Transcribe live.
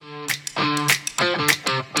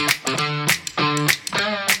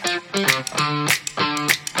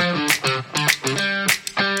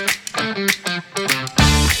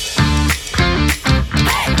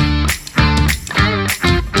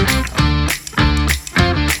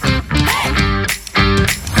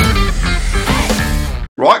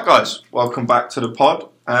guys, welcome back to the pod.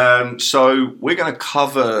 So we're going to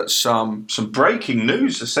cover some breaking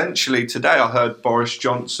news. Essentially, today I heard Boris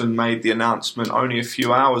Johnson made the announcement only a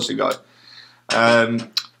few hours ago.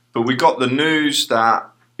 But we got the news that,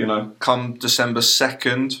 come December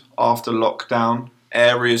 2nd, after lockdown,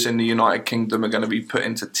 areas in the United Kingdom are going to be put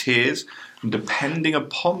into tiers. And depending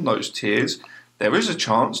upon those tiers, there is a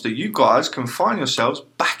chance that you guys can find yourselves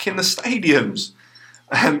back in the stadiums.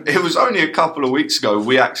 It was only a couple of weeks ago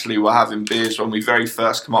we actually were having beers when we very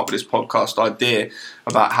first came up with this podcast idea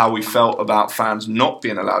about how we felt about fans not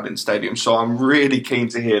being allowed in stadiums. So I'm really keen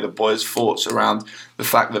to hear the boys' thoughts around the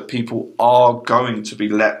fact that people are going to be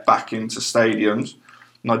let back into stadiums.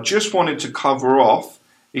 And I just wanted to cover off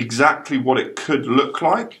exactly what it could look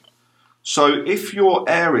like. So if your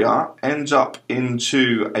area ends up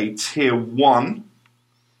into a tier 1,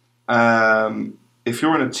 if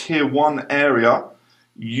you're in a tier 1 area,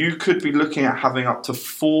 you could be looking at having up to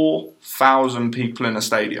 4,000 people in a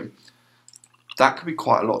stadium. That could be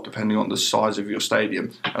quite a lot depending on the size of your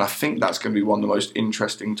stadium. And I think that's going to be one of the most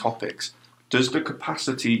interesting topics. Does the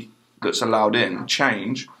capacity that's allowed in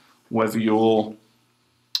change whether you're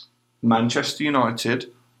Manchester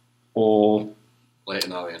United or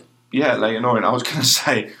Leyton Orient? Yeah, Leyton Orient. I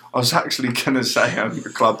was actually going to say a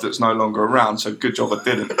club that's no longer around, so good job I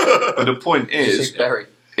didn't. But the point is,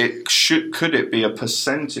 could it be a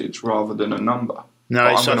percentage rather than a number? No,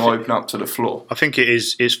 I'm going to open up to the floor. I think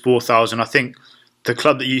it's 4,000. I think the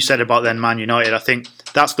club that you said about then, Man United, I think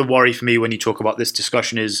that's the worry for me when you talk about this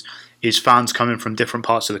discussion is fans coming from different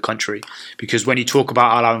parts of the country. Because when you talk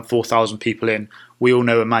about allowing 4,000 people in, we all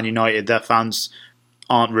know at Man United, their fans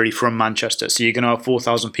aren't really from Manchester. So you're going to have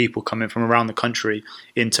 4,000 people coming from around the country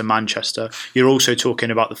into Manchester. You're also talking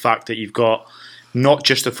about the fact that you've got not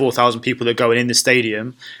just the 4,000 people that are going in the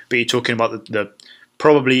stadium, but you're talking about the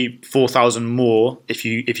probably 4,000 more if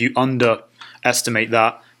you underestimate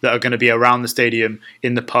that are going to be around the stadium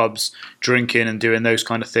in the pubs, drinking and doing those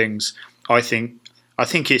kind of things. I think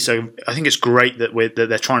it's great that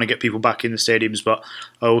they're trying to get people back in the stadiums, but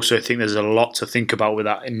I also think there's a lot to think about with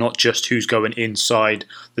that, and not just who's going inside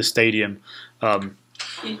the stadium.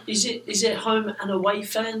 Is it home and away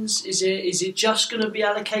fans? Is it just going to be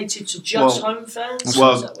allocated to just home fans?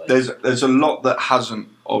 Well, there's a lot that hasn't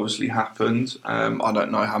obviously happened. I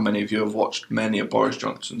don't know how many of you have watched many of Boris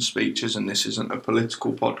Johnson's speeches, and this isn't a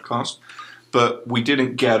political podcast, but we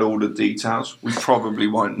didn't get all the details. We probably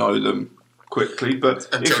won't know them quickly, but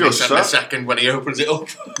until he sent a second when he opens it up.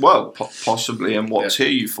 Well, possibly, and what tier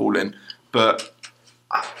you fall in. But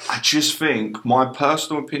I just think, my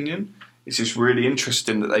personal opinion, it's just really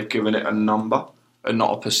interesting that they've given it a number and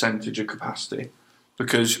not a percentage of capacity.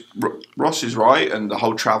 Because Ross is right, and the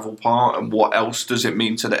whole travel part and what else does it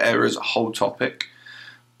mean to the area is a whole topic.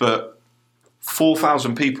 But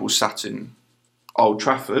 4,000 people sat in Old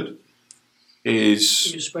Trafford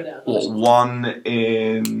is one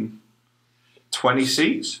in 20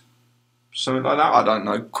 seats? Something like that? I don't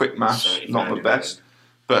know. Quick maths, not the best.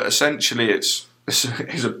 But essentially it's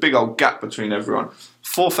a big old gap between everyone.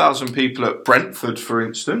 4,000 people at Brentford, for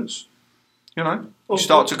instance, you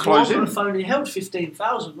start to close in. Bournemouth only held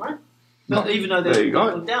 15,000, right? Even though they've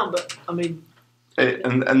gone down, but I mean...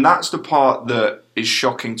 And that's the part that is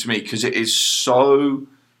shocking to me, because it is so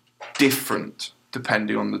different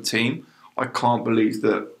depending on the team. I can't believe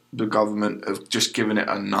that the government have just given it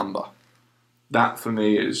a number. That for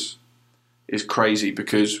me is crazy,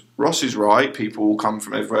 because Ross is right. People will come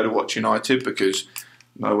from everywhere to watch United because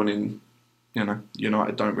no one in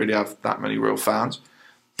United don't really have that many real fans.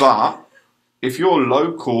 But if you're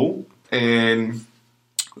local in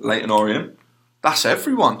Leyton Orient, that's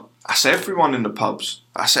everyone. That's everyone in the pubs.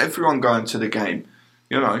 That's everyone going to the game.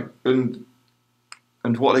 And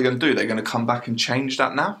what are they going to do? They're going to come back and change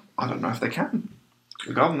that now? I don't know if they can.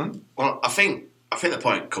 The government. Well, I think the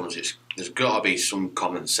point comes is there's got to be some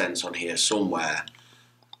common sense on here somewhere.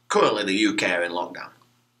 Currently, the UK are in lockdown.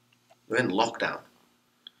 They're in lockdown.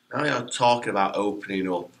 Now you're talking about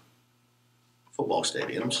opening up football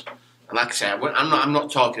stadiums. And like I said, I'm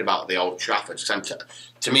not talking about the Old Trafford.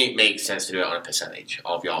 To me, it makes sense to do it on a percentage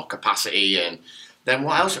of your capacity. And then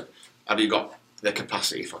what else? Have you got the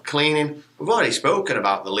capacity for cleaning? We've already spoken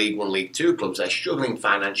about the League 1, League 2 clubs. They're struggling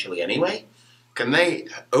financially anyway. Can they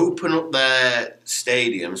open up their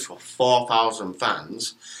stadiums for 4,000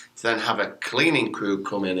 fans to then have a cleaning crew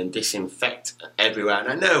come in and disinfect everywhere? And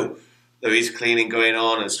I know there is cleaning going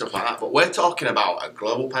on and stuff like that, but we're talking about a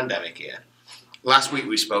global pandemic here. Last week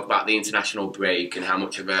we spoke about the international break and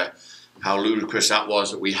how ludicrous that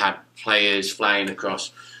was that we had players flying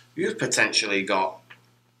across. You've potentially got,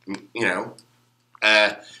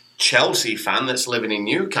 Chelsea fan that's living in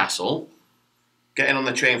Newcastle, getting on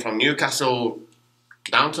the train from Newcastle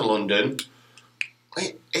down to London,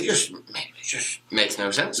 it just makes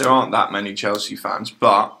no sense. There aren't that many Chelsea fans,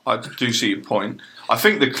 but I do see your point. I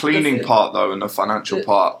think the cleaning part, though, and the financial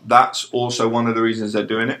part, that's also one of the reasons they're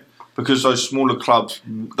doing it. Because those smaller clubs,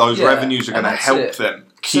 those revenues are going to help them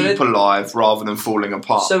keep alive rather than falling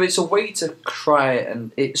apart. So it's a way to cry,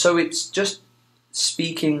 so it's just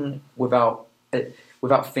speaking without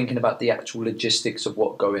thinking about the actual logistics of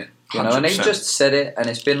what go in. You know, 100%. and they've just said it, and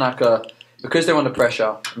it's been like because they're under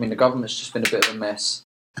pressure. I mean, the government's just been a bit of a mess.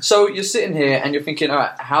 So you're sitting here and you're thinking, all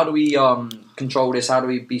right, how do we control this? How do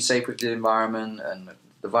we be safe with the environment and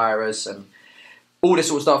the virus and all this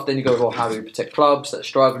sort of stuff? Then you go, well, how do we protect clubs that are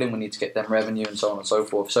struggling? We need to get them revenue and so on and so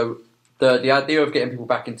forth. So the idea of getting people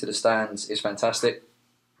back into the stands is fantastic.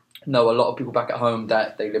 Know a lot of people back at home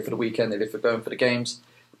that they live for the weekend, they live for going for the games.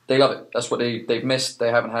 They love it. That's what they've missed. They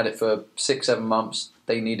haven't had it for 6-7 months.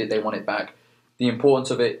 They need it. They want it back. The importance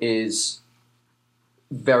of it is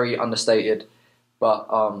very understated, but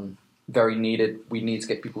very needed. We need to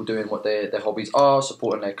get people doing what their hobbies are,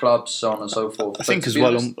 supporting their clubs, so on and so forth. I think as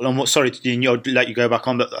well, sorry to let you go back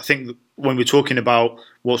on, but I think when we're talking about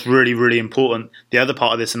what's really, really important, the other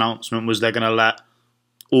part of this announcement was they're going to let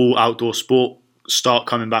all outdoor sport start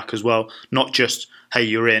coming back as well. Not just, hey,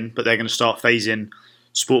 you're in, but they're going to start phasing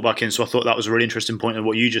sport back in. So I thought that was a really interesting point of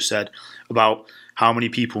what you just said about how many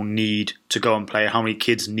people need to go and play, how many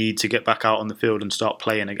kids need to get back out on the field and start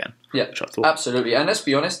playing again. Yeah, absolutely. And let's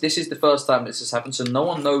be honest, this is the first time this has happened, so no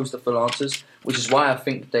one knows the full answers, which is why I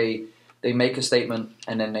think they make a statement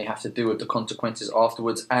and then they have to deal with the consequences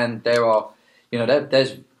afterwards. And there are,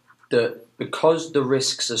 because the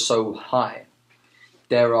risks are so high,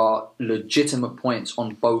 there are legitimate points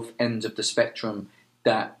on both ends of the spectrum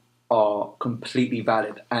that are completely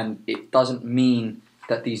valid, and it doesn't mean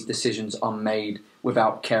that these decisions are made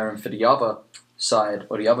without caring for the other side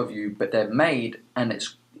or the other view, but they're made, and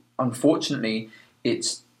it's unfortunately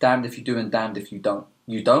it's damned if you do and damned if you don't.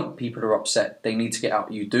 You don't, people are upset. They need to get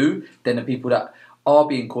out. You do, then the people that are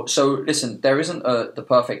being caught. So listen, there isn't the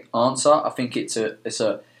perfect answer. I think it's a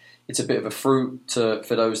bit of a fruit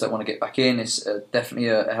for those that want to get back in. It's definitely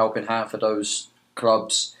a helping hand for those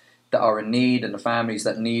clubs that are in need and the families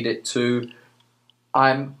that need it too.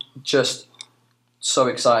 I'm just so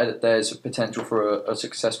excited that there's a potential for a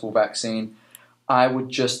successful vaccine. I would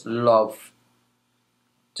just love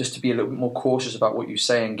just to be a little bit more cautious about what you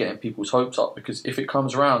say and getting people's hopes up, because if it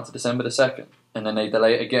comes around to December the 2nd and then they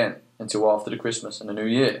delay it again until after the Christmas and the New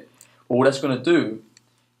Year, all that's going to do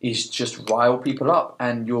is just rile people up,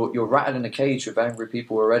 and you're rattling a cage with angry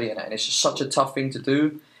people already in it, and it's just such a tough thing to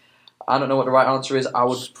do. I don't know what the right answer is. I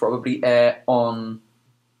would probably err on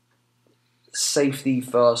safety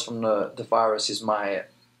first from the virus is my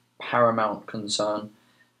paramount concern.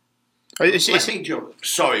 Let me jump.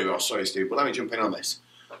 Sorry, Ross. Sorry, Steve. But let me jump in on this.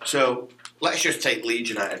 So let's just take Leeds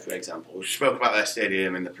United for example. We spoke about their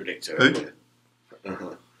stadium in the predictor earlier.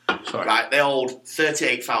 Sorry. Right, they hold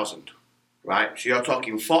 38,000. Right, so you're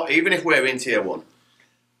talking even if we're in tier 1,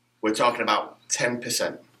 we're talking about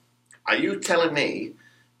 10%. Are you telling me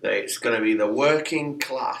that it's going to be the working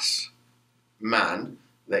class man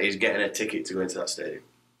that is getting a ticket to go into that stadium?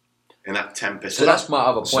 In that 10%. So that's my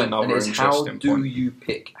other That's point. another And it's how interesting do point. you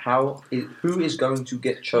pick? Who is going to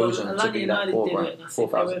get chosen to be that United did it, and I think they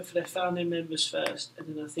 4,000? went for their founding members first,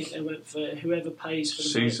 and then I think they went for whoever pays for the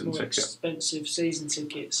Season more ticket. expensive season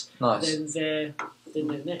tickets. Nice. Then they're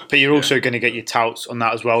next. But you're also going to get your touts on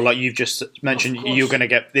that as well. Like you've just mentioned, Of course. you're going to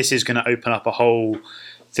get. This is going to open up a whole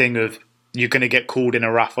thing of you're going to get called in a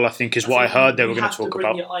raffle. I think is what I heard they were going to talk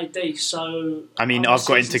about. You have to bring your ID. So I mean, I'm a I've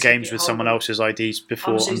got into season games ticket with someone holder. else's IDs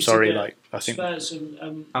before. I'm a I'm season sorry, ticket like I think Spurs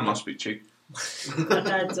and, That must be cheap.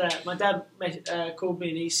 my dad called me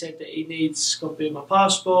and he said that he needs a copy of my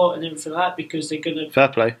passport and everything like that because they're going to fair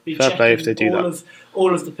play be if they do all that. of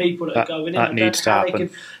all of the people that are going in. that I don't needs know to how happen. They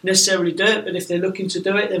can necessarily do it, but if they're looking to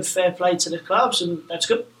do it, then fair play to the clubs, and that's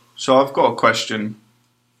good. So I've got a question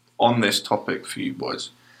on this topic for you boys.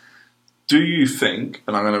 Do you think,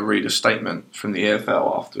 and I'm going to read a statement from the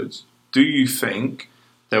EFL afterwards, do you think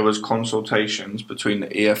there was consultations between the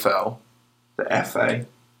EFL, the FA,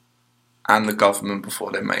 and the government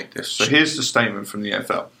before they made this? So here's the statement from the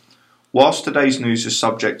EFL. Whilst today's news is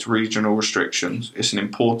subject to regional restrictions, it's an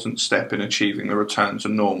important step in achieving the return to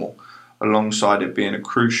normal, alongside it being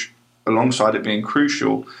crucial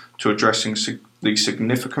to addressing the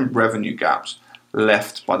significant revenue gaps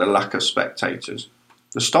left by the lack of spectators.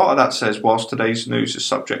 The start of that says, whilst today's news is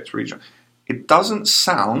subject to regional. It doesn't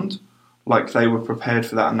sound like they were prepared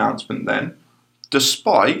for that announcement then,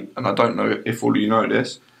 despite, and I don't know if all of you know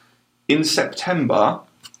this, in September,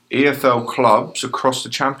 EFL clubs across the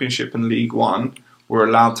Championship and League One were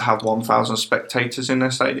allowed to have 1,000 spectators in their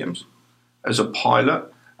stadiums as a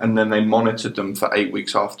pilot, and then they monitored them for 8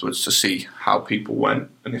 weeks afterwards to see how people went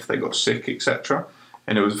and if they got sick, etc.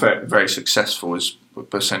 And it was very, very successful,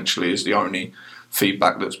 essentially is the only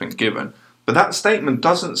feedback that's been given. But that statement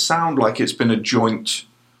doesn't sound like it's been a joint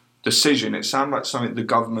decision. It sounds like something the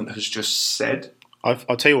government has just said.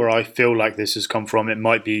 I'll tell you where I feel like this has come from. It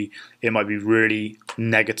might be really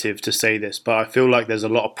negative to say this, but I feel like there's a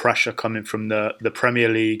lot of pressure coming from the Premier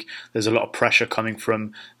League. There's a lot of pressure coming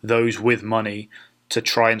from those with money to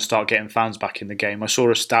try and start getting fans back in the game. I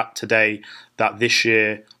saw a stat today that this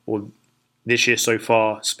year so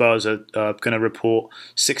far, Spurs are going to report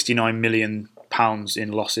 £69 million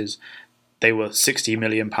in losses. They were £60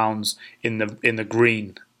 million in the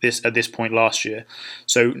green at this point last year.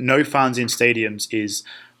 So no fans in stadiums is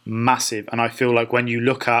massive. And I feel like when you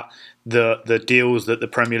look at the deals that the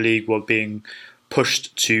Premier League were being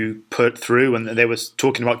pushed to put through, and they were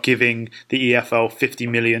talking about giving the EFL 50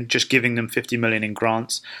 million, just giving them 50 million in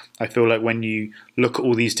grants. I feel like when you look at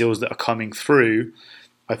all these deals that are coming through,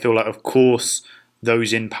 I feel like, of course,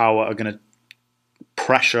 those in power are going to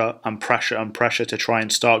pressure to try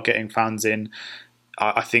and start getting fans in.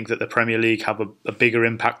 I think that the Premier League have a bigger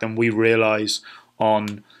impact than we realise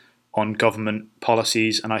on government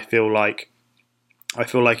policies, and I feel like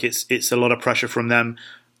it's a lot of pressure from them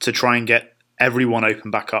to try and get everyone open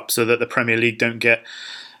back up, so that the Premier League don't get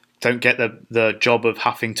the job of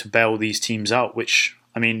having to bail these teams out. Which,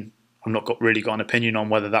 I mean, I've not really got an opinion on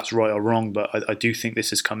whether that's right or wrong, but I do think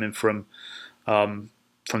this is coming from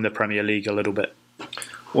the Premier League a little bit.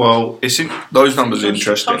 Well, those numbers are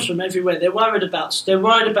interesting. It comes from everywhere. They're worried about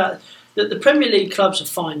that the Premier League clubs are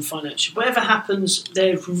fine financially. Whatever happens,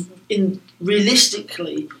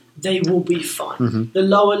 realistically they will be fine. Mm-hmm. The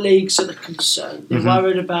lower leagues are the concern. They're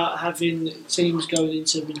worried about having teams going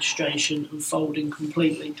into administration and folding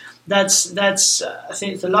completely. That's I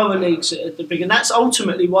think the lower leagues are the big, and that's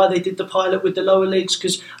ultimately why they did the pilot with the lower leagues,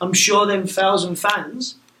 because I'm sure them 1,000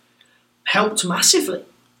 fans helped massively.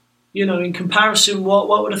 You know, in comparison, what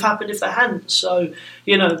would have happened if they hadn't? So,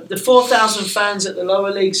 you know, the 4,000 fans at the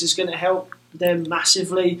lower leagues is going to help them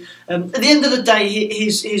massively. At the end of the day,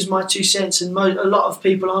 here's my 2 cents, and a lot of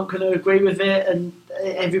people aren't going to agree with it, and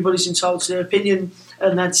everybody's entitled to their opinion,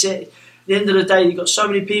 and that's it. At the end of the day, you've got so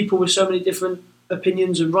many people with so many different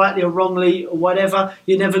opinions, and rightly or wrongly or whatever,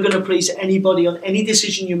 you're never going to please anybody on any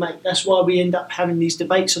decision you make. That's why we end up having these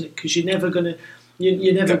debates on it, because you're never going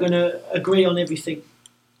to agree on everything.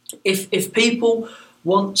 If people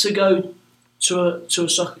want to go to a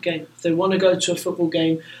soccer game, if they want to go to a football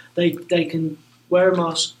game, they can wear a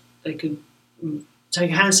mask, they can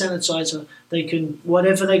take a hand sanitizer, they can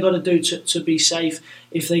whatever they got to do to be safe.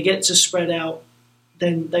 If they get to spread out,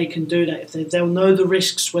 then they can do that. They'll know the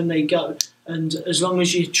risks when they go, and as long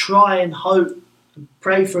as you try and hope and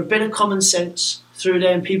pray for a bit of common sense through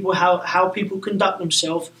there and people how people conduct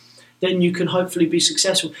themselves, then you can hopefully be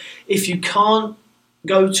successful. If you can't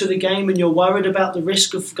go to the game and you're worried about the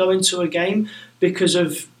risk of going to a game because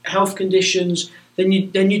of health conditions, then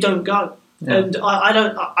you don't go. Yeah. And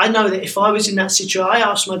I know that if I was in that situation, I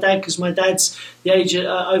asked my dad, because my dad's the age of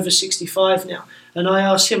over 65 now, and I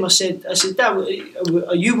asked him, I said, Dad,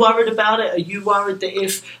 are you worried about it? Are you worried that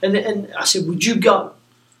if, and I said, would you go?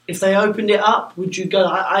 If they opened it up, would you go?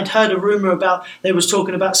 I'd heard a rumour about, they was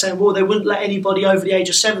talking about saying, well, they wouldn't let anybody over the age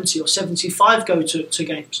of 70 or 75 go to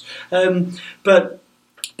games.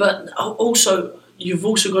 But also, you've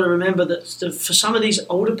also got to remember that for some of these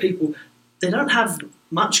older people, they don't have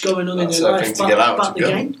much going on in their life but the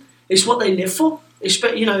game. It's what they live for.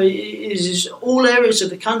 You know, it is all areas of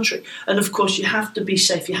the country. And of course, you have to be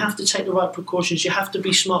safe. You have to take the right precautions. You have to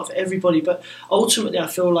be smart for everybody. But ultimately, I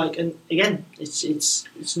feel like, and again,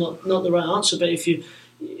 it's not the right answer. But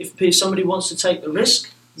if somebody wants to take the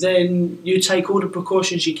risk, then you take all the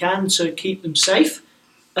precautions you can to keep them safe.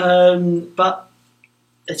 But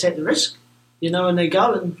they take the risk, you know, and they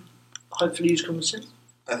go and hopefully use common sense.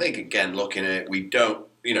 I think, again, looking at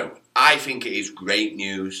it, I think it is great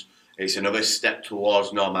news. It's another step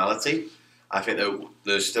towards normality. I think that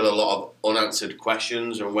there's still a lot of unanswered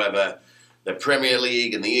questions on whether the Premier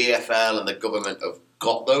League and the EFL and the government have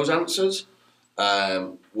got those answers.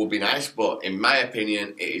 Would be nice, but in my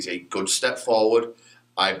opinion, it is a good step forward.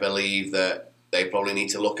 I believe that they probably need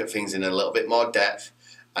to look at things in a little bit more depth.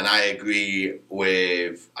 And I agree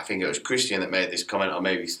with, I think it was Christian that made this comment, or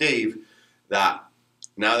maybe Steve, that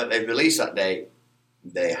now that they've released that date,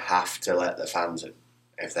 they have to let the fans in.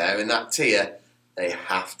 If they're in that tier, they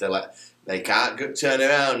have to they can't turn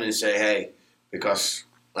around and say, hey, because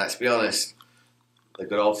let's be honest, the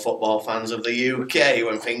good old football fans of the UK,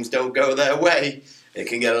 when things don't go their way, it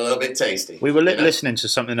can get a little bit tasty. We were listening to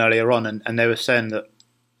something earlier on, and they were saying that,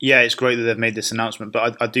 yeah, it's great that they've made this announcement,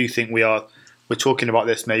 but I do think we're talking about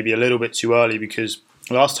this maybe a little bit too early, because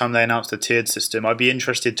last time they announced a tiered system, I'd be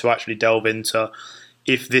interested to actually delve into,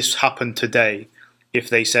 if this happened today, if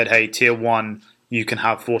they said, hey, tier 1, you can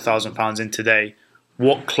have £4,000 in today,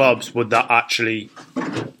 what clubs would that actually,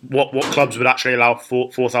 what clubs would actually allow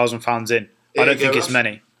 £4,000 in? I don't think it's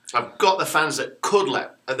many. I've got the fans that could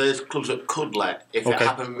let, there's clubs that could let, if it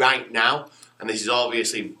happened right now, and this is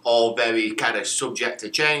obviously all very kind of subject to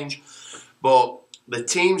change, but the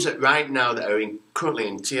teams that right now that are currently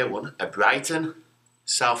in tier 1 are Brighton,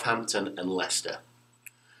 Southampton and Leicester.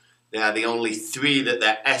 They are the only 3 that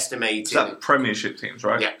they're estimating. Is that Premiership teams,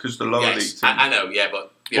 right? Yeah. Because the lower league teams. I know, yeah,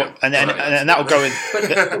 but... Yeah, well, and that will go in...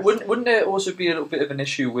 But wouldn't there also be a little bit of an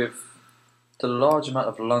issue with the large amount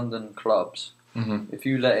of London clubs? Mm-hmm. If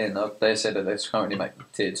you let in, they said that they're currently making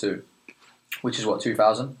tier 2, which is what,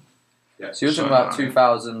 2,000? Yeah, so you're talking about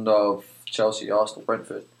 2,000 of Chelsea, Arsenal,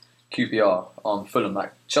 Brentford, QPR on Fulham.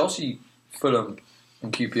 Like Chelsea, Fulham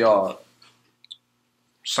and QPR...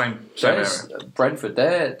 Same area. Brentford,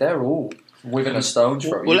 they're all within a stone's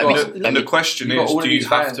throw. And the question is, do you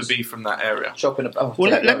have to be from that area?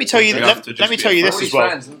 Let me tell you this as well.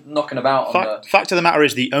 Fans knocking about. Fact of the matter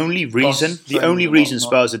is, the only reason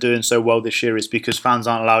Spurs are doing so well this year is because fans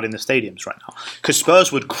aren't allowed in the stadiums right now. Because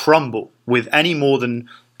Spurs would crumble with any more than.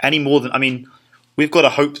 I mean, we've got to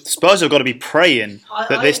hope. Spurs have got to be praying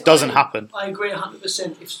that this doesn't happen. I agree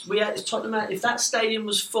 100%. If that stadium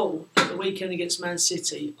was full at the weekend against Man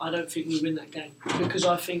City, I don't think we win that game, because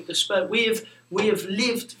I think the Spurs. We have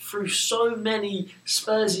lived through so many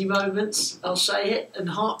Spursy moments, I'll say it, and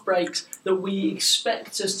heartbreaks, that we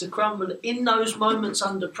expect us to crumble in those moments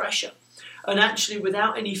under pressure. And actually,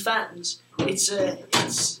 without any fans, it's a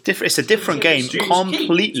different game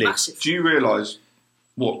completely. Do you realise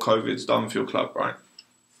what COVID's done for your club, right?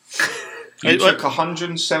 You took a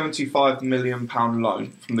 £175 million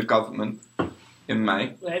loan from the government in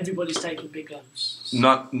May. Well, everybody's taking big loans.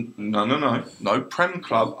 No Prem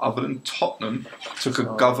club other than Tottenham took a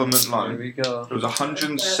government loan. Here we go. It was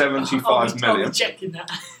 £175 million. I'll be checking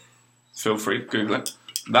that. Feel free to Google it.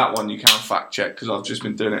 That one you can fact check, because I've just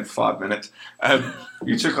been doing it for 5 minutes.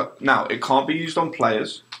 Now it can't be used on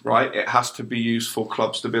players, right? It has to be used for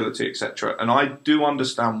club stability, etc. And I do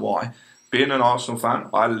understand why. Being an Arsenal fan,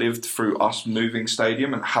 I lived through us moving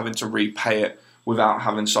stadium and having to repay it without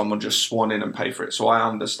having someone just swan in and pay for it. So I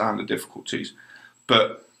understand the difficulties.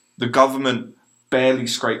 But the government barely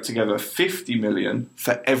scraped together 50 million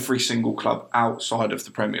for every single club outside of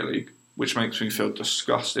the Premier League, which makes me feel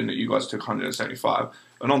disgusting that you guys took 175.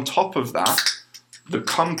 And on top of that, the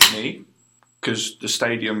company, because the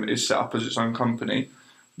stadium is set up as its own company,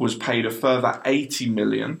 was paid a further 80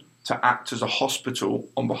 million to act as a hospital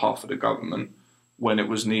on behalf of the government when it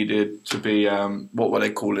was needed to be, what were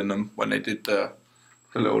they calling them when they did the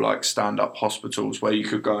little like stand-up hospitals where you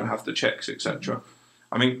could go and have the checks, etc.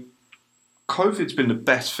 I mean, COVID's been the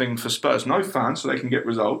best thing for Spurs. No fans, so they can get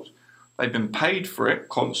results. They've been paid for it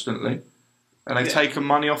constantly, and they've taken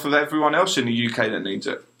money off of everyone else in the UK that needs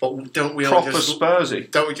it. But don't we proper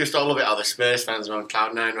Spursy? Don't we just all love it how the Spurs fans are on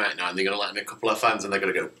cloud 9 right now, and they're going to let in a couple of fans, and they're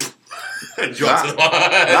going to go and drop to the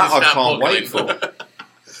that I can't wait for.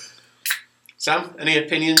 Sam, any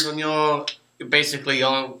opinions on your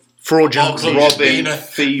fraudulent robbing,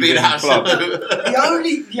 thieving club?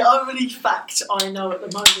 The only fact I know at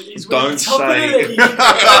the moment is we're Don't top say. of the league.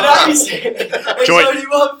 That is it. There's only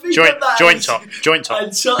one thing joint top.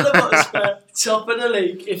 And Tottenham Hotspur, top of the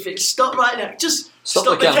league. If it's stopped right now, just stop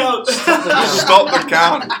the count. Stop the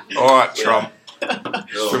count. All right, Trump.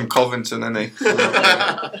 From Covington, isn't he?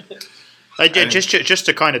 Just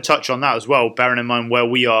to kind of touch on that as well, bearing in mind where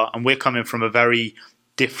we are, and we're coming from a very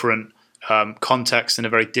different context and a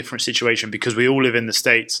very different situation, because we all live in the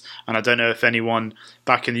States, and I don't know if anyone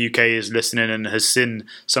back in the UK is listening and has seen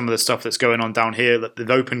some of the stuff that's going on down here. That they've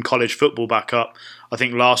opened college football back up. I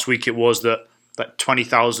think last week it was that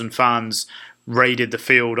 20,000 fans raided the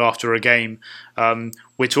field after a game.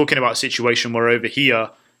 We're talking about a situation where over here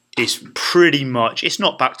it's pretty much, it's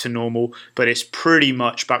not back to normal, but it's pretty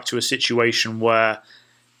much back to a situation where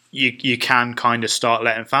you can kind of start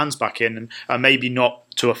letting fans back in, and maybe not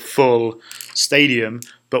to a full stadium,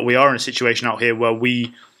 but we are in a situation out here where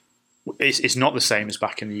it's not the same as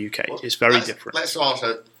back in the UK. Well, it's very different. Let's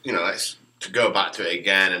also, let's to go back to it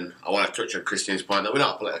again, and I want to touch on Christian's point that we're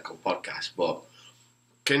not a political podcast, but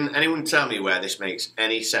can anyone tell me where this makes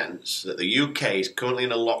any sense, that the UK is currently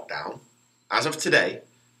in a lockdown, as of today,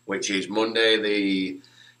 which is Monday the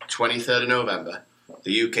 23rd of November.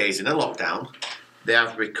 The UK is in a lockdown. They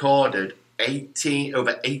have recorded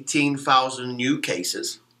over 18,000 new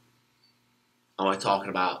cases. Am I talking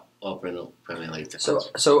about opening up Premier League?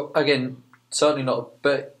 So again, certainly not.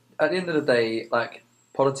 But at the end of the day, like,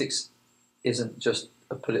 politics isn't just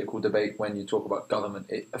a political debate when you talk about government.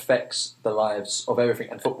 It affects the lives of everything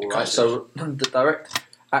and football, right? So the direct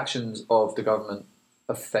actions of the government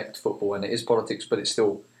affect football, and it is politics, but it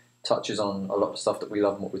still touches on a lot of stuff that we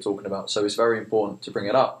love and what we're talking about. So it's very important to bring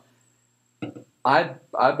it up.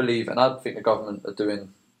 I believe, and I think the government are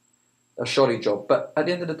doing a shoddy job. But at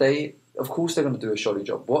the end of the day, of course they're going to do a shoddy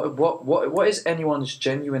job. What is anyone's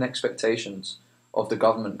genuine expectations of the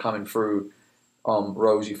government coming through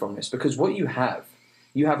rosy from this? Because what you have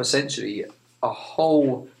essentially a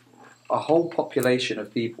whole population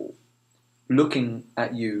of people looking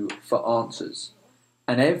at you for answers,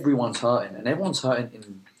 and everyone's hurting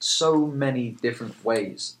in so many different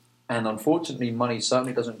ways. And unfortunately, money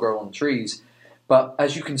certainly doesn't grow on trees. But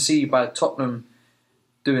as you can see by Tottenham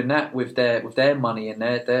doing that with their money and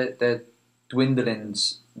their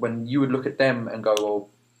dwindlings, when you would look at them and go, well,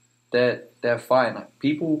 they're fine. Like,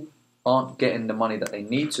 people aren't getting the money that they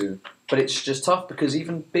need to, but it's just tough because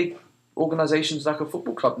even big organisations like a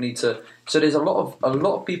football club need to. So there's a lot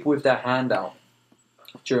of people with their hand out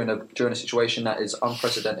during a situation that is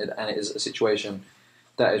unprecedented, and it is a situation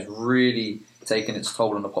that is really taking its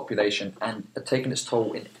toll on the population and taking its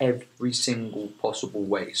toll in every single possible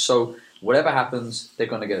way. So whatever happens, they're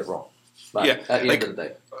going to get it wrong. At the end of the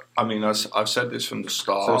day. I mean, I've said this from the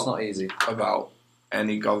start. So it's not easy. About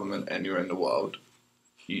any government anywhere in the world.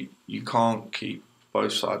 You can't keep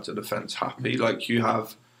both sides of the fence happy. Like, you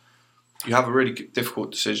have a really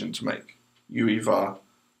difficult decision to make. You either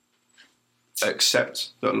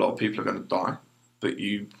accept that a lot of people are going to die, but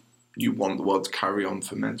you want the world to carry on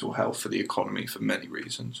for mental health, for the economy, for many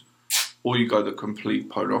reasons, or you go the complete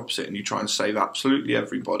polar opposite and you try and save absolutely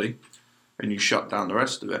everybody and you shut down the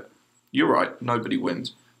rest of it. You're right, nobody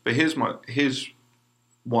wins. But here's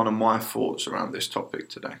one of my thoughts around this topic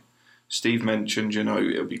today. Steve mentioned,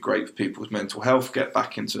 it would be great for people's mental health, get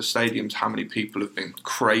back into the stadiums. How many people have been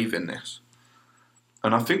craving this?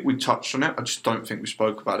 And I think we touched on it. I just don't think we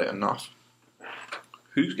spoke about it enough.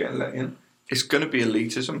 Who's getting let in? It's going to be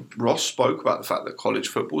elitism. Ross spoke about the fact that college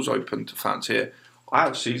football's open to fans here. I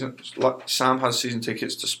have Sam has season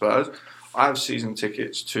tickets to Spurs. I have season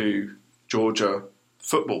tickets to Georgia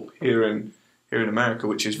football here in America,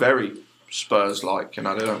 which is very Spurs-like. They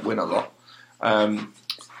don't win a lot.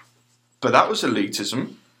 But that was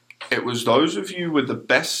elitism. It was those of you with the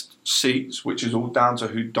best seats, which is all down to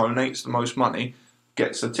who donates the most money,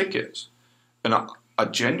 gets the tickets. And I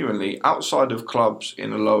genuinely, outside of clubs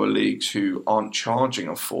in the lower leagues who aren't charging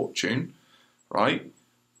a fortune, right?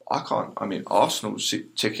 Arsenal's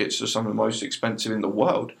tickets are some of the most expensive in the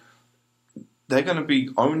world. They're going to be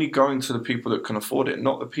only going to the people that can afford it,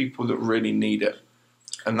 not the people that really need it.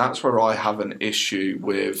 And that's where I have an issue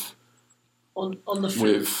with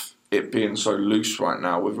it being so loose right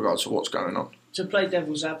now with regards to what's going on. To play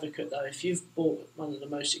devil's advocate, though, if you've bought one of the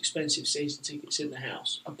most expensive season tickets in the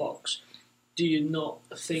house, a box, do you not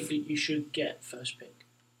think that you should get first pick?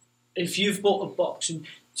 If you've bought a box, and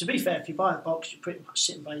to be fair, if you buy a box, you're pretty much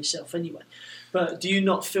sitting by yourself anyway. But do you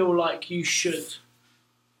not feel like you should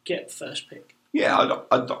get first pick? Yeah,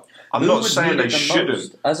 I'm not saying they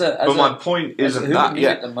shouldn't. But my point isn't that.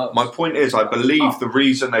 Yeah, my point is, I believe the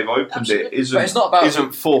reason they've opened it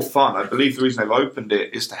isn't for fun. I believe the reason they've opened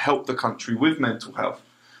it is to help the country with mental health,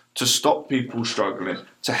 to stop people struggling,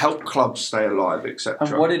 to help clubs stay alive, etc.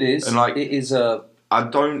 And what it is, it is a. I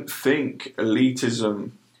don't think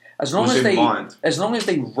elitism. As long as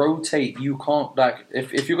they rotate, you can't, like,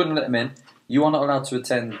 if you're going to let them in, you are not allowed to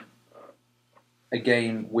attend a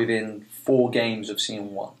game within 4 games of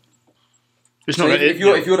seeing one. If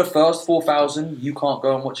you're the first 4,000, you can't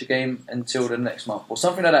go and watch a game until the next month or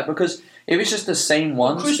something like that. Because if it's just the same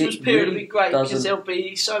ones, Christmas period would be great because there'll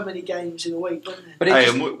be so many games in a week, won't there? But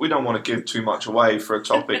and we don't want to give too much away for a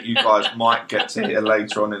topic you guys might get to hear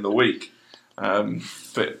later on in the week.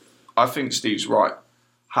 But I think Steve's right.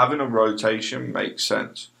 Having a rotation makes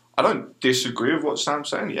sense. I don't disagree with what Sam's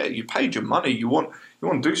saying. Yeah, you paid your money. You want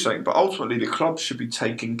to do something, but ultimately the club should be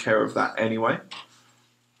taking care of that anyway.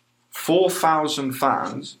 4,000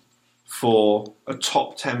 fans for a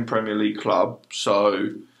top 10 Premier League club,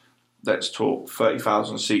 so let's talk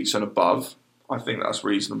 30,000 seats and above. I think that's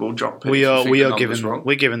reasonable. We're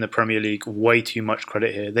giving the Premier League way too much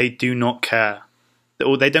credit here. They do not care.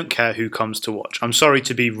 or they don't care who comes to watch. I'm sorry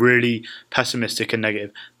to be really pessimistic and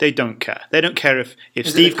negative. They don't care. They don't care if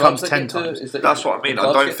Steve comes 10 times. That's what I mean.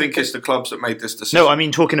 I don't think it's the clubs that made this decision. No, I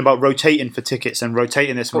mean talking about rotating for tickets and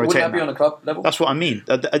rotating this and But wouldn't rotating that be on that. a club level? That's what I mean.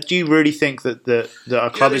 Do you really think that a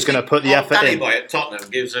club is going to put the effort Danny in? Boy at Tottenham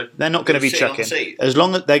gives a. They're not going to be sit on the checking. seat. As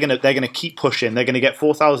long as they're going to keep pushing, they're going to get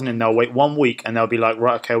 4,000 in. They'll wait 1 week and they'll be like,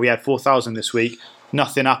 right, okay, we had 4,000 this week.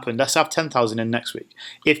 Nothing happened. Let's have 10,000 in next week.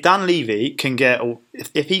 If Dan Levy can get,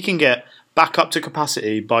 if he can get back up to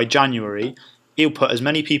capacity by January, he'll put as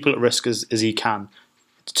many people at risk as he can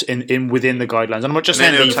in within the guidelines. And I'm not just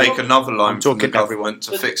and then saying he'll Levy. take another line from the talking everyone. government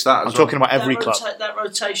to fix that. I'm talking about every club. That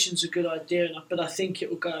rotation's a good idea, but I think it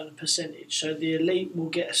will go on a percentage. So the elite will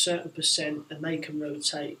get a certain percent, and they can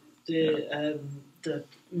rotate. The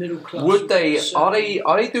middle class. Would they? will get a Are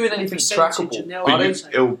certain they doing anything percentage, trackable? and they'll But rotate.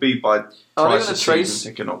 it'll be by Are they price going of to trace?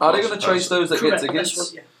 season ticket, not Are they price going of to trace person. those that Correct, get that's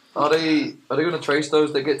tickets? what- yeah. Are they going to trace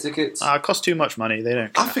those that get tickets? It costs too much money. They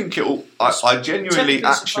don't. I think it'll. I genuinely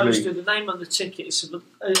Technically supposed actually. to, the name on the ticket is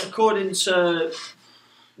according to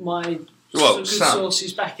my Well, good Sam.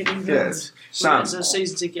 sources back in England. Yes, Sam. As a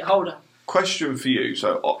season ticket holder. Question for you.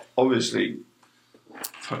 So obviously,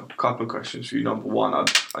 a couple of questions for you. Number one,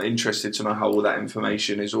 I'm interested to know how all that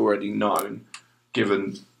information is already known,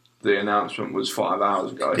 given the announcement was 5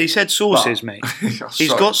 hours ago. He said sources, But- mate.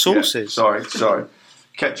 Sorry, got sources. Yeah, sorry.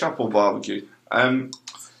 Ketchup or barbecue?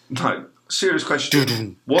 No, serious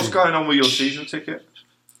question. What's going on with your season ticket?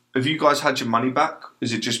 Have you guys had your money back?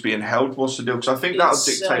 Is it just being held? What's the deal? Because I think that'll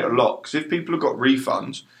It's, dictate a lot. Because if people have got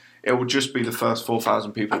refunds, it will just be the first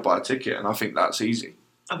 4,000 people buy a ticket, and I think that's easy.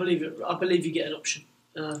 I believe it. I believe you get an option.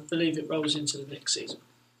 I believe it rolls into the next season.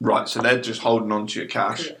 Right, so they're just holding on to your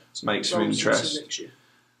cash, Correct. make some Rolls into interest, next year.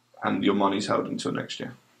 and your money's held until next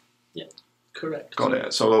year. Correct. Got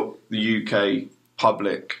it. So the UK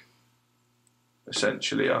public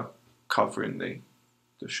essentially are covering the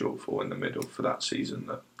shortfall in the middle for that season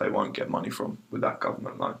that they won't get money from with that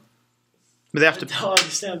government loan. But they have to. I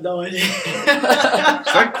understand. No idea.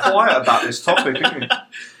 It's very quiet about this topic, isn't it?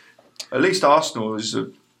 At least Arsenal is a,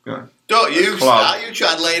 Don't you Club. start. You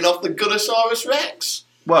try and laying off the Gunnosaurus Rex.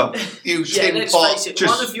 well, You Yeah, tin let's pot. face it.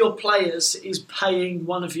 just- One of your players is paying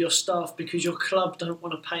one of your staff because your club don't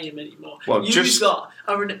want to pay him anymore. Well, you just- are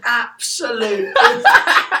an absolute.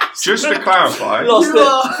 just to clarify, Lost You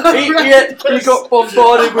are it. He got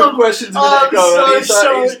bombarded with questions a minute I'm ago, and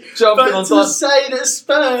so he's jumping But on to time. say that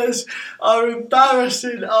Spurs are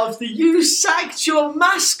embarrassing after you sacked your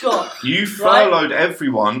mascot. you Right. furloughed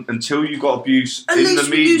everyone until you got abuse At in least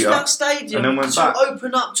the we used media. that stadium and then went to back.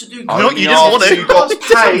 open up to do. Only No, you didn't want after to. You got You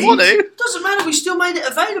didn't want paid. to. Doesn't matter. We still made it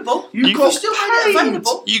available. You You got We still made it paid.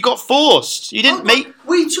 available. You got forced. You didn't make.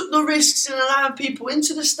 We took the risks in allowing people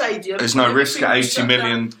into the stadium. There's no risk at Everything was £80 shut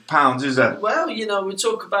million, is there? down. Well, we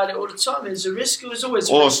talk about it all the time. There's a risk. It was always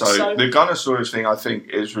a Also, risk. So the Gunnosaurus thing, I think,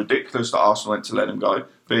 is ridiculous that Arsenal went to let him go.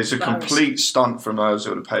 But it's a complete stunt from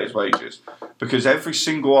Ozil to pay his wages. Because every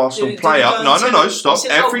single Arsenal player... No, stop.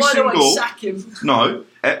 Every by the way, single... sack him. No,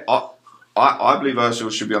 I believe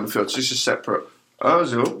Ozil should be on the field. So this is separate.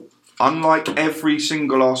 Ozil, unlike every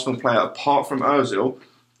single Arsenal player apart from Ozil,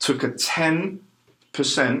 took a 10%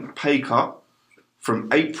 pay cut from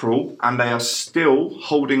April, and they are still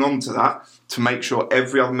holding on to that to make sure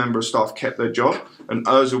every other member of staff kept their job, and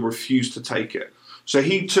Ozil refused to take it. So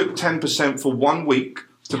he took 10% for 1 week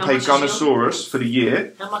to How pay much is he on? Gunnosaurus for the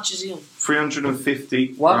year, How much is he on?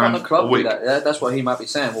 350 Why can't grand the a club do week. that? Yeah, that's what he might be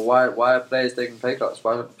saying. Well, why are players taking pay cuts?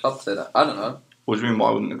 Why don't the club say that? I don't know. What do you mean,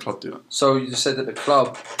 why wouldn't the club do it? So you just said that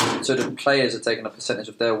the players are taking a percentage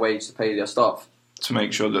of their wage to pay their staff. To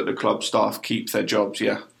make sure that the club staff keep their jobs,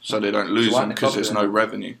 yeah, so they don't lose why them the because club there's do no it?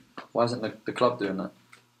 revenue. Why isn't the club doing that?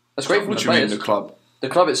 That's great for What the do you mean players. the club? The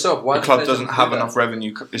club itself. Why The do club players doesn't do have that? enough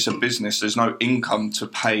revenue. It's a business. There's no income to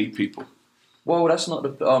pay people. Well, that's not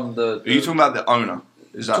the. Are you talking about the owner?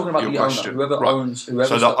 Is that talking about your the question? owner. Whoever Right. owns. Whoever's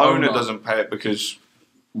So the owner owner doesn't pay it because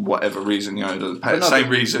whatever reason the owner doesn't pay But it. no, Same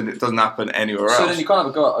but- reason it doesn't happen anywhere So else. then you can't have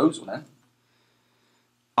a go at Ozil then.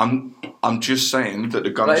 I'm just saying that the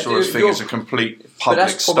But if Gunnosaurus thing you're- is a complete But public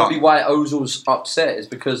that's probably stunt. why Ozil's upset. Is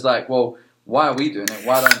because well, why are we doing it?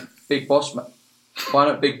 Why don't Big Boss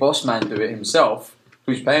Man do it himself?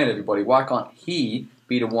 Who's paying everybody? Why can't he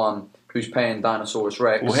be the one who's paying Dinosaurus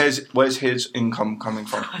Rex? Well, where's his income coming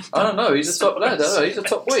from? I don't know. He's a top lad. I don't know. He's a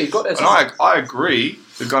top boy. He got there. And I agree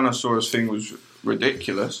the Gunnosaurus thing was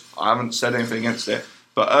ridiculous. I haven't said anything against it.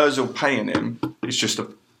 But Ozil paying him is just a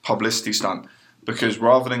publicity stunt. Because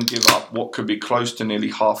rather than give up what could be close to nearly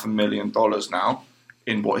 $500,000 now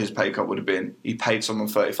in what his pay cut would have been, he paid someone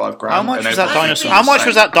 35 grand. How much and was that everyone dinosaur? was How much saying-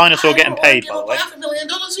 was that dinosaur getting paid? By the way,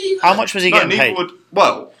 $500,000 either. how much was he No, getting neither paid? would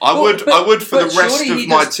Well, I Well, would for the but rest surely of he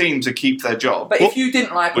my does- team to keep their job. But if you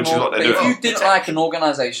didn't like Which is what they're doing. an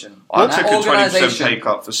organisation, I and took that a 20% organisation, pay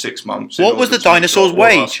cut for 6 months. What was the dinosaur's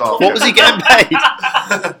wage? What was he getting paid?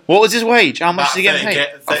 What was his wage? How much is he getting paid?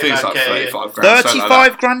 I think it's like 35K. 35 grand. something like that.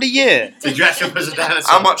 35 grand a year. To dress up as a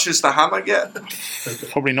dinosaur. How much does the hammer get?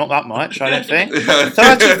 Probably not that much, I don't think. By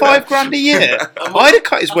 35 grand a year. I'd have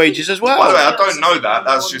cut his wages as the way, well. I don't know that.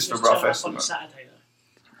 That's just a Just rough turn up on estimate. Saturday, though.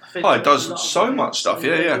 I think Oh, it they does do a lot of so things. much stuff,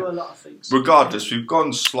 They yeah. do a lot of things. Regardless, we've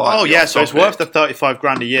gone slightly. Oh, yeah, off so it's topic. worth the 35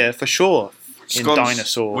 grand a year for sure. It's In gone-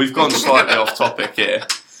 dinosaur. We've gone slightly off topic here,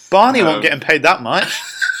 Barney No. won't getting paid that much.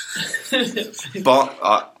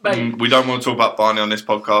 but Mate. we don't want to talk about Barney on this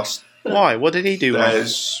podcast. Why? What did he do? wrong?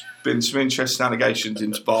 There's been some interesting allegations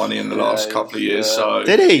into Barney in the last couple of years, so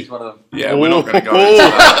Did he? He's one of them. yeah, we're not going to go into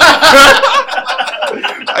that.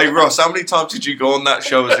 Hey Ross, how many times did you go on that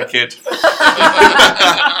show as a kid?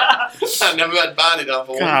 I never had Barney down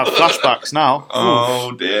for Gonna one. have flashbacks now.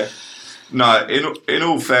 Oh dear. No, in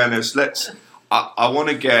all fairness, I want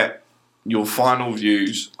to get your final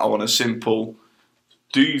views. I want a simple.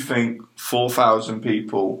 Do you think 4,000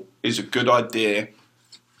 people is a good idea?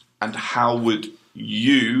 And how would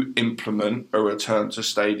you implement a return to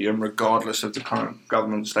stadium, regardless of the current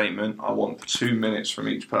government statement? I want 2 minutes from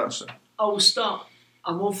each person. I will start.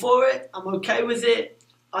 I'm all for it. I'm okay with it.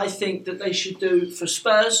 I think that they should do, for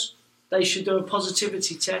Spurs, they should do a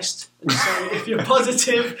positivity test. And so if you're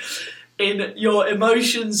positive in your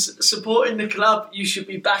emotions supporting the club, you should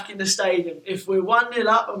be back in the stadium. If we're 1-0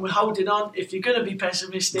 up and we're holding on, if you're going to be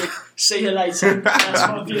pessimistic, see you later. That's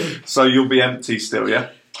my view. So you'll be empty still, yeah?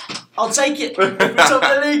 I'll take it. If we're top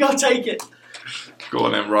of the league, I'll take it. Go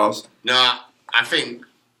on then, Raz. No, I think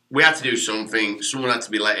we had to do something. Someone had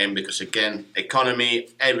to be let in because, again, economy,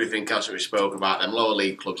 everything else that we spoke about, them lower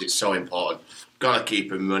league clubs, it's so important. Got to keep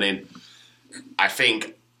them running. I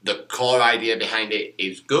think the core idea behind it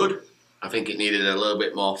is good. I think it needed a little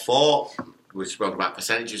bit more thought. We spoke about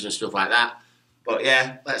percentages and stuff like that. But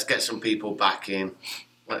yeah, let's get some people back in.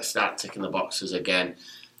 Let's start ticking the boxes again.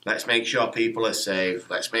 Let's make sure people are safe.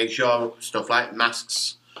 Let's make sure stuff like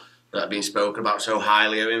masks that have been spoken about so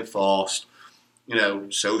highly are enforced. You know,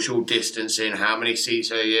 social distancing, how many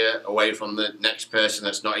seats are you away from the next person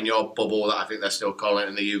that's not in your bubble, that I think they're still calling it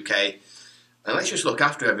in the UK. And let's just look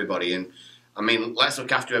after everybody. And I mean, let's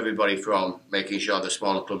look after everybody from making sure the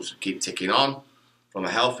smaller clubs keep ticking on from a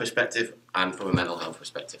health perspective and from a mental health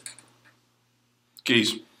perspective.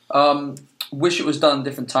 Geez. Wish it was done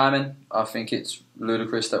different timing. I think it's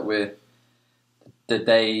ludicrous that we're the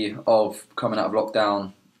day of coming out of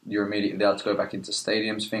lockdown, you're immediately able to go back into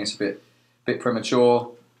stadiums. I think it's a bit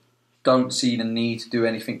premature. Don't see the need to do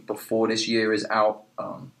anything before this year is out.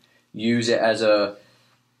 Use it as a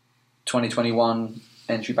 2021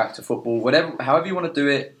 entry back to football. However you want to do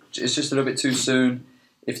it, it's just a little bit too soon.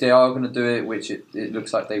 If they are going to do it, which it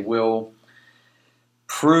looks like they will,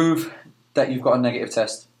 prove that you've got a negative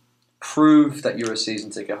test. Prove that you're a season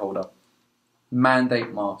ticket holder.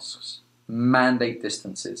 Mandate masks. Mandate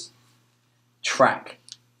distances. Track.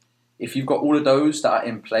 If you've got all of those that are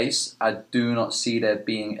in place, I do not see there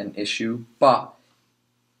being an issue. But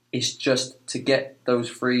it's just to get those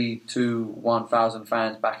 1,000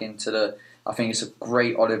 fans back into the... I think it's a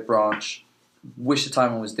great olive branch. Wish the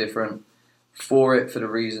timing was different. For the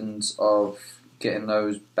reasons of getting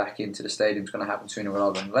those back into the stadium is going to happen sooner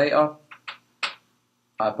rather than later.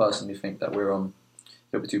 I personally think that we're a little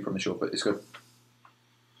bit too premature, but it's good.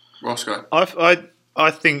 Roscoe.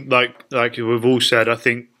 I think like we've all said, I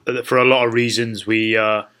think that for a lot of reasons people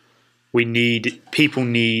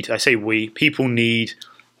need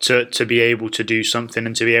to be able to do something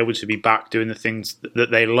and to be able to be back doing the things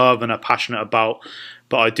that they love and are passionate about.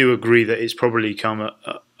 But I do agree that it's probably come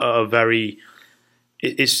a very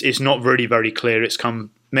it's not really very clear. It's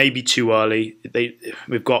come maybe too early.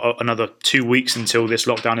 We've got another 2 weeks until this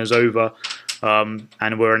lockdown is over,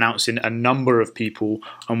 and we're announcing a number of people,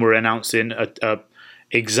 and we're announcing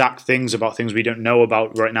exact things about things we don't know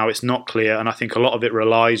about right now. It's not clear, and I think a lot of it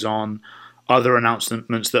relies on other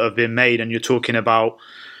announcements that have been made. And you're talking about,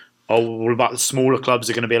 all about the smaller clubs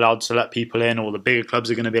are going to be allowed to let people in, or the bigger clubs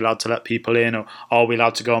are going to be allowed to let people in, or are we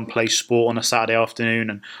allowed to go and play sport on a Saturday afternoon,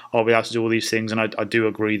 and are we allowed to do all these things? And I do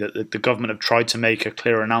agree that the government have tried to make a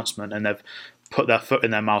clear announcement, and they've put their foot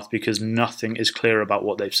in their mouth because nothing is clear about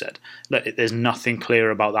what they've said. There's nothing clear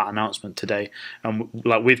about that announcement today. And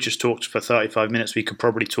like we've just talked for 35 minutes, we could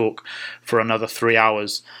probably talk for another 3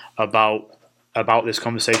 hours about about this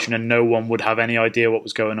conversation, and no one would have any idea what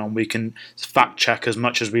was going on. We can fact check as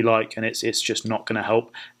much as we like, and it's just not going to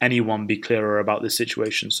help anyone be clearer about this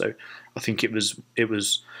situation. So I think it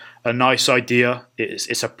was a nice idea.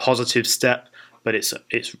 It's a positive step, but it's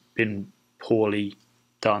been poorly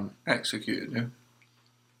done. Executed,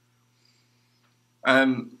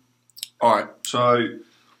 yeah. All right, so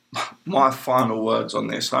my final words on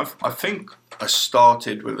this. I think I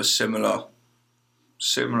started with a similar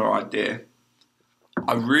idea.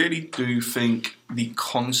 I really do think the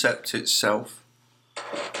concept itself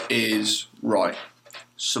is right.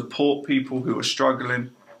 Support people who are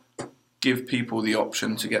struggling, give people the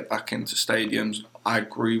option to get back into stadiums. I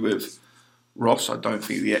agree with Ross. I don't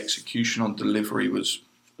think the execution on delivery was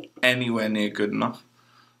anywhere near good enough.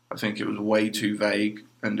 I think it was way too vague,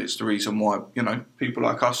 and it's the reason why, people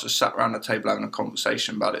like us are sat around the table having a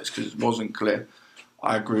conversation about it, because it wasn't clear.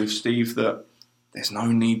 I agree with Steve that there's no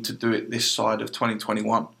need to do it this side of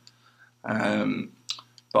 2021. But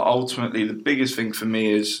ultimately, the biggest thing for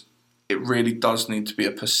me is it really does need to be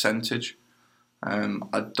a percentage.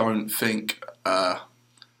 I don't think a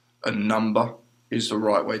number is the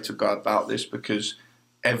right way to go about this, because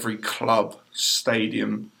every club,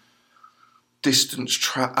 stadium,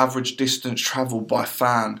 average distance travelled by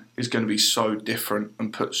fan is going to be so different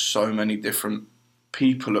and put so many different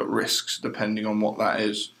people at risks depending on what that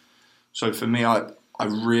is. So for me, I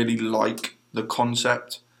really like the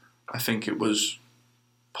concept. I think it was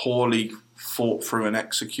poorly thought through and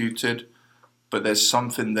executed, but there's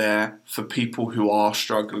something there for people who are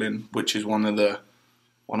struggling, which is one of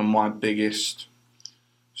my biggest,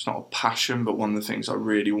 it's not a passion, but one of the things I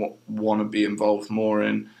really want to be involved more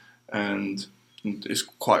in, and it's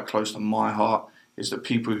quite close to my heart, is that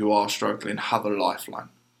people who are struggling have a lifeline.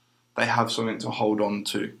 They have something to hold on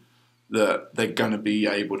to, that they're going to be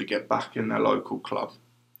able to get back in their local club.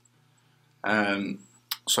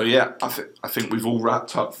 So yeah, I think we've all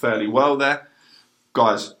wrapped up fairly well there.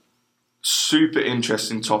 Guys, super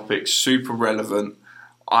interesting topic, super relevant.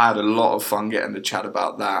 I had a lot of fun getting to chat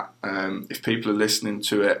about that. If people are listening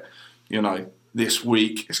to it, this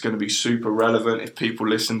week, it's going to be super relevant. If people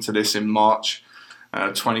listen to this in March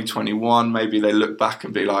 2021, maybe they look back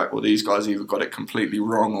and be like, well, these guys either got it completely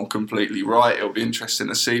wrong or completely right. It'll be interesting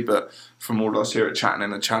to see. But from all of us here at Chatting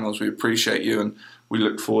in the Channels, we appreciate you, and we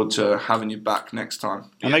look forward to having you back next time.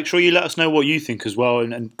 And make sure you let us know what you think as well,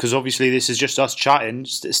 and because obviously this is just us chatting.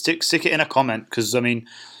 Stick it in a comment, because it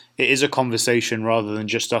is a conversation rather than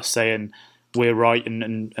just us saying we're right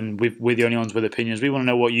and we're the only ones with opinions. We want to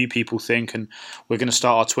know what you people think, and we're going to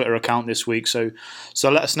start our Twitter account this week. So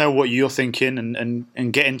let us know what you're thinking,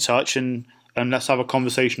 and get in touch, and let's have a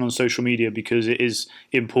conversation on social media, because it is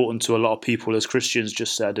important to a lot of people, as Christian's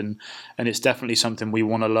just said, and it's definitely something we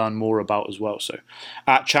want to learn more about as well. So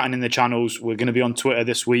at Chatting in the Channels, we're going to be on Twitter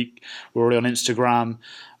this week. We're already on Instagram.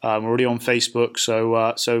 We're already on Facebook.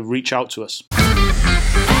 So reach out to us.